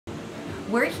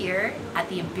We're here at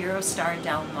the Iberostar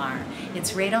del Mar.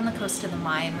 It's right on the coast of the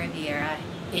Mayan Riviera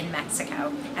in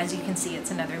Mexico. As you can see,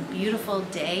 it's another beautiful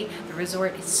day. The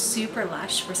resort is super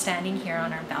lush. We're standing here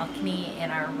on our balcony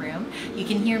in our room. You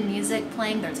can hear music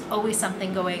playing. There's always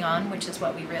something going on, which is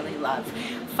what we really love.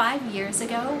 5 years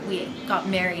ago, we got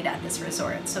married at this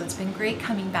resort, so it's been great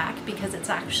coming back because it's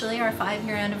actually our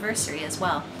 5-year anniversary as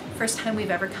well. First time we've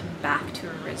ever come back to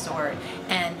a resort,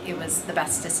 and it was the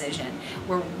best decision.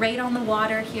 We're right on the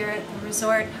water here at the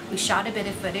resort. We shot a bit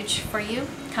of footage for you.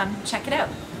 Come check it out.